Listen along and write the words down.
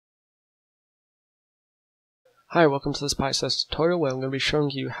Hi, welcome to this Bitesize tutorial where I'm going to be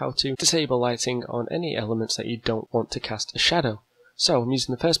showing you how to disable lighting on any elements that you don't want to cast a shadow. So I'm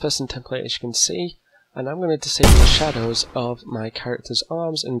using the first person template as you can see, and I'm going to disable the shadows of my character's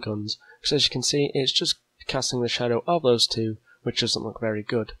arms and guns, because as you can see it's just casting the shadow of those two, which doesn't look very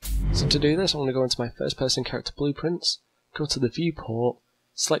good. So to do this I'm going to go into my first person character blueprints, go to the viewport,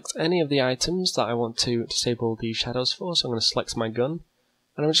 select any of the items that I want to disable the shadows for, so I'm going to select my gun.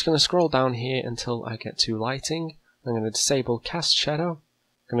 And I'm just going to scroll down here until I get to lighting. I'm going to disable cast shadow.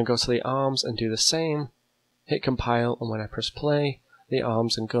 I'm going to go to the arms and do the same. Hit compile, and when I press play, the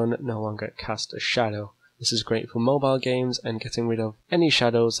arms and gun no longer cast a shadow. This is great for mobile games and getting rid of any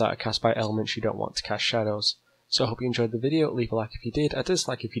shadows that are cast by elements you don't want to cast shadows. So I hope you enjoyed the video. Leave a like if you did, a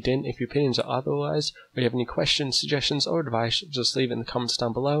dislike if you didn't. If your opinions are otherwise, or you have any questions, suggestions or advice, just leave it in the comments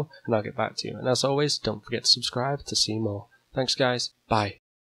down below and I'll get back to you. And as always, don't forget to subscribe to see more. Thanks guys, bye.